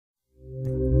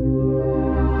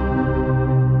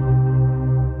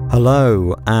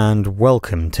Hello and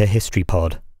welcome to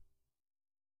HistoryPod.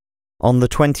 On the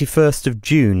 21st of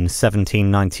June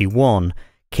 1791,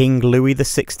 King Louis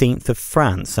XVI of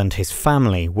France and his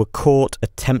family were caught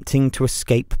attempting to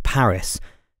escape Paris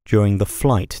during the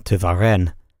flight to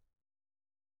Varennes.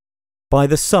 By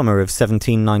the summer of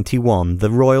 1791,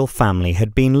 the royal family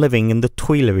had been living in the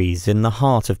Tuileries in the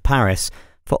heart of Paris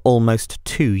for almost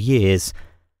 2 years.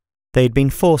 They had been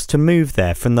forced to move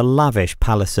there from the lavish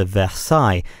Palace of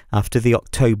Versailles after the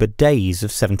October days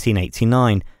of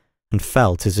 1789, and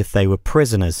felt as if they were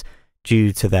prisoners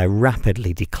due to their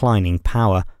rapidly declining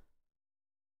power.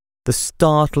 The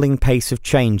startling pace of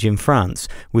change in France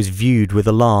was viewed with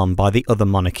alarm by the other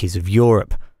monarchies of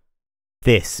Europe.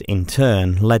 This, in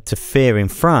turn, led to fear in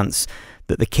France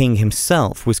that the king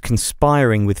himself was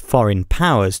conspiring with foreign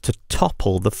powers to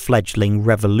topple the fledgling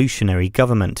revolutionary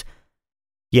government.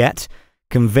 Yet,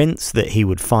 convinced that he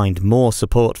would find more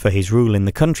support for his rule in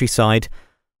the countryside,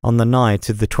 on the night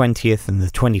of the 20th and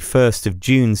the 21st of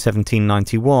June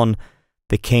 1791,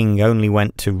 the king only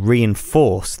went to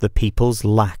reinforce the people's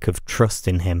lack of trust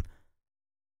in him.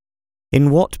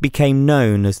 In what became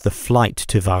known as the flight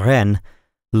to Varennes,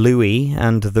 Louis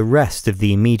and the rest of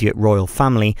the immediate royal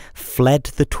family fled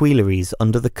the Tuileries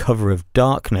under the cover of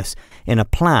darkness in a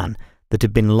plan that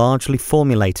had been largely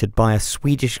formulated by a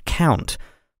Swedish count,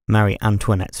 Marie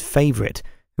Antoinette's favourite,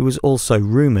 who was also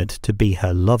rumoured to be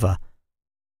her lover.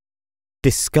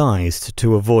 Disguised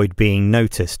to avoid being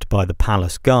noticed by the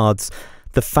palace guards,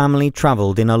 the family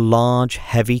travelled in a large,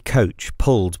 heavy coach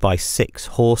pulled by 6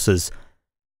 horses.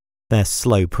 Their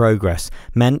slow progress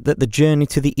meant that the journey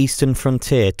to the eastern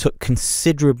frontier took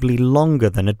considerably longer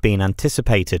than had been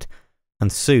anticipated, and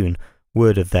soon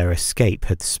word of their escape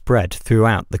had spread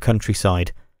throughout the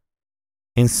countryside.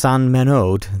 In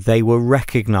Saint-Ménehould, they were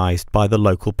recognised by the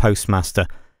local postmaster,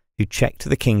 who checked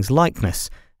the king's likeness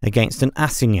against an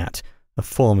assignat, a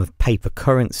form of paper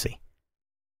currency.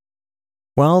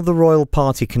 While the royal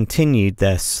party continued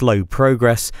their slow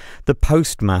progress, the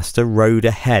postmaster rode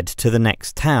ahead to the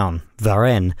next town,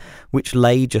 Varennes, which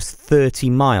lay just 30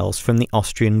 miles from the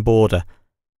Austrian border.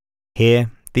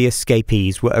 Here, the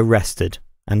escapees were arrested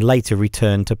and later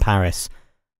returned to Paris,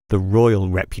 the royal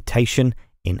reputation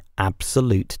in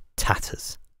absolute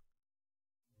tatters.